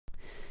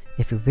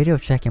If your video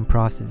checking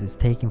process is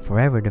taking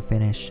forever to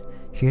finish,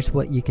 here's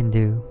what you can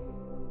do.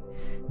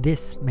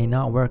 This may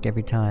not work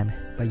every time,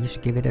 but you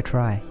should give it a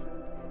try.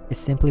 It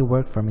simply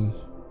worked for me.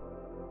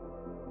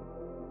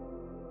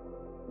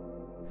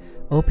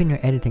 Open your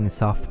editing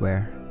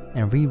software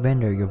and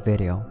re-render your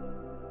video.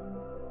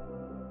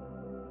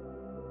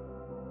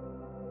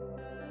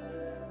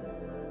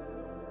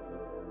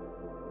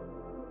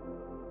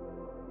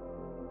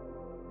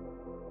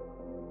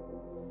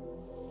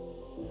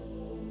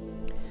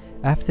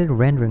 After the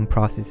rendering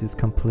process is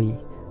complete,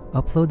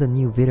 upload a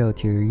new video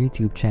to your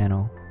YouTube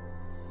channel.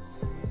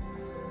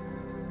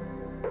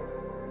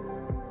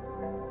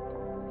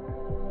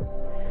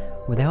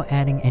 Without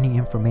adding any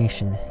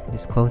information,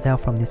 just close out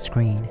from this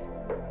screen.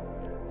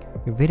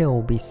 Your video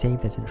will be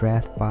saved as a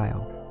draft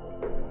file.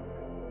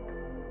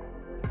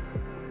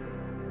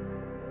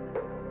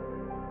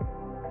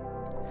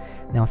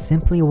 Now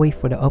simply wait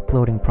for the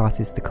uploading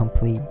process to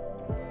complete.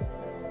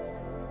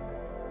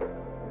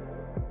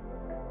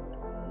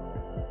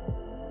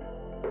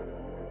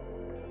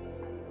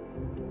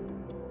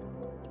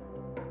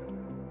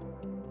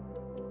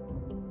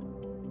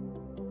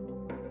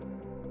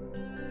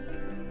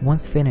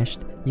 Once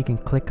finished, you can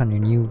click on your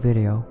new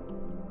video.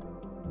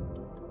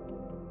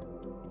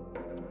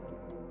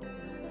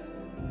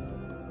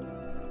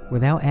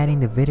 Without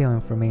adding the video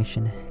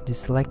information,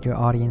 just select your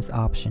audience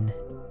option.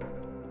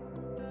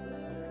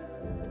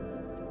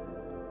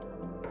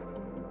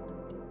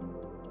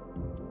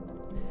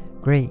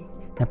 Great,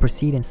 now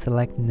proceed and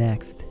select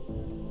next.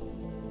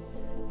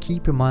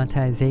 Keep your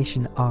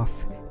monetization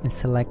off and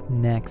select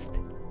next.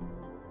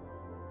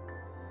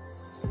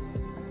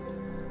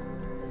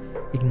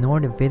 Ignore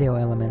the video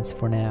elements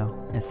for now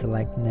and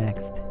select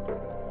next.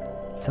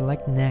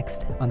 Select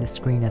next on the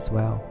screen as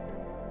well.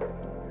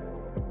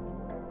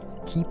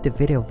 Keep the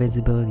video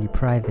visibility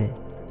private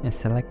and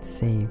select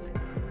save.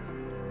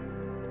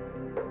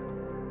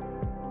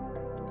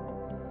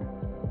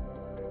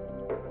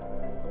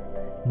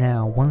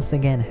 Now once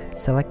again,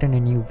 select on a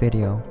new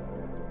video.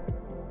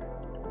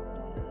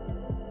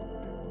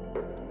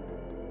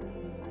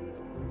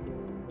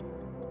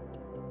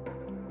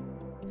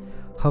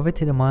 Hover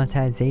to the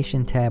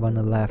Monetization tab on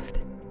the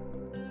left.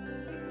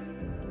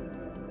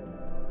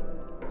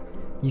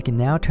 You can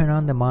now turn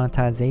on the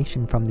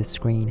monetization from this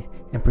screen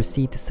and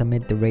proceed to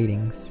submit the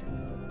ratings.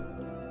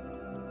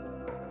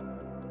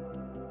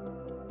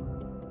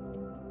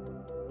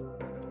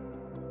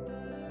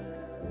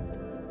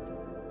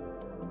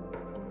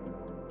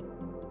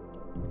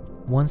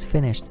 Once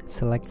finished,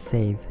 select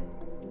Save.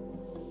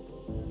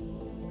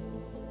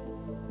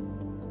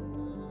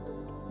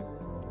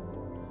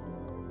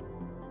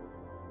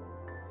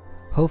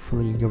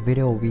 Hopefully, your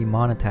video will be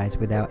monetized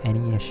without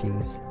any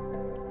issues.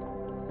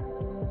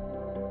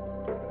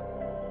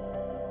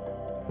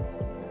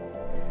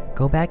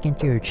 Go back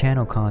into your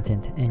channel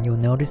content and you'll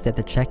notice that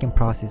the check-in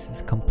process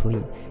is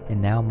complete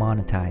and now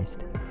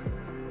monetized.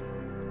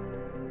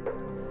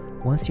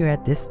 Once you're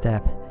at this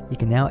step, you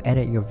can now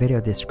edit your video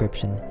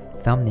description,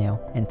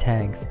 thumbnail, and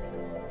tags.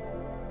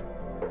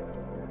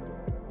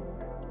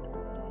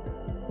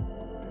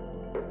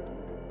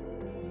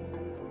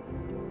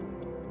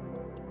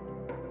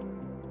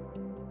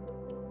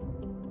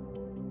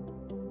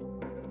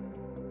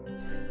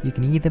 You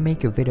can either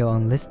make your video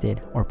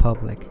unlisted or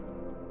public.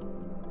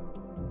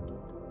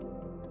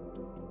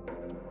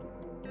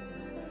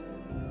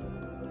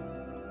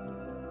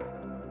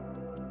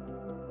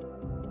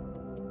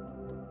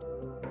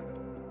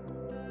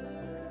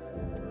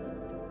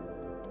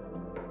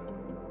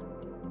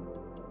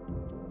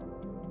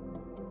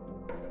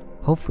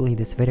 Hopefully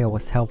this video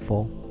was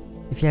helpful.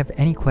 If you have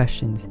any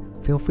questions,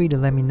 feel free to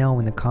let me know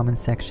in the comment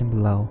section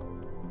below.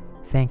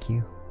 Thank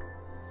you.